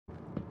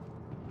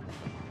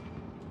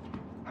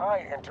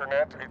Hi,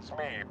 Internet. It's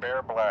me,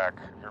 Bear Black,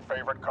 your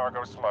favorite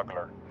cargo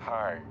smuggler.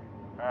 Hi.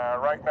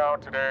 Right now,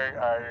 today,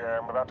 I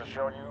am about to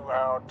show you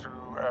how to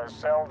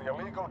sell the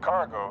illegal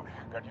cargo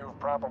that you've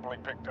probably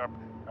picked up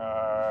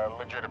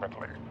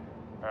legitimately.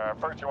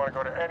 First, you want to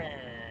go to any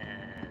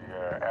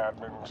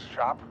admin's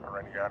shop or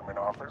any admin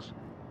office,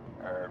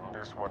 and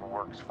this one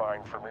works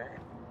fine for me.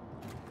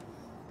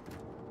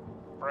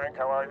 Frank,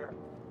 how are you?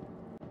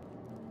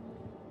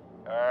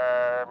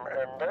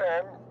 And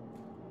then,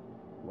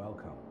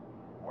 Welcome.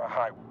 well,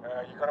 hi.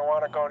 You're going to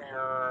want to go to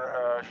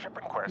your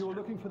shipping quest. You're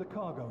looking for the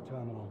cargo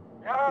terminal.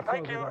 Yeah, It's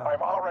thank over you. there.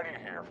 I'm already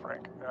here,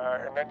 Frank.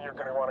 And then you're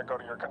going to want to go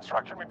to your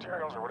construction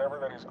materials or whatever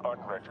that is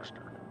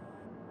unregistered.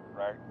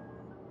 Right?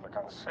 Click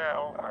on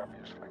sell,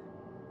 obviously.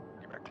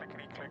 Give it a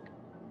clickety-click.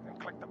 And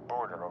click the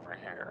border over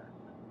here.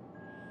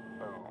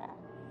 Boom.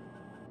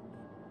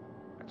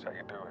 That's how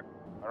you do it.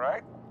 All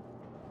right?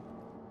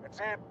 That's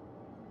it.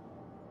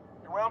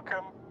 You're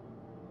welcome.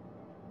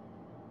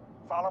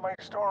 Follow my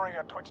story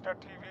at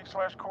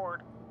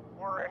twitch.tv/cord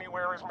or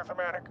anywhere as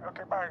Mythomatic.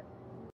 Okay, bye.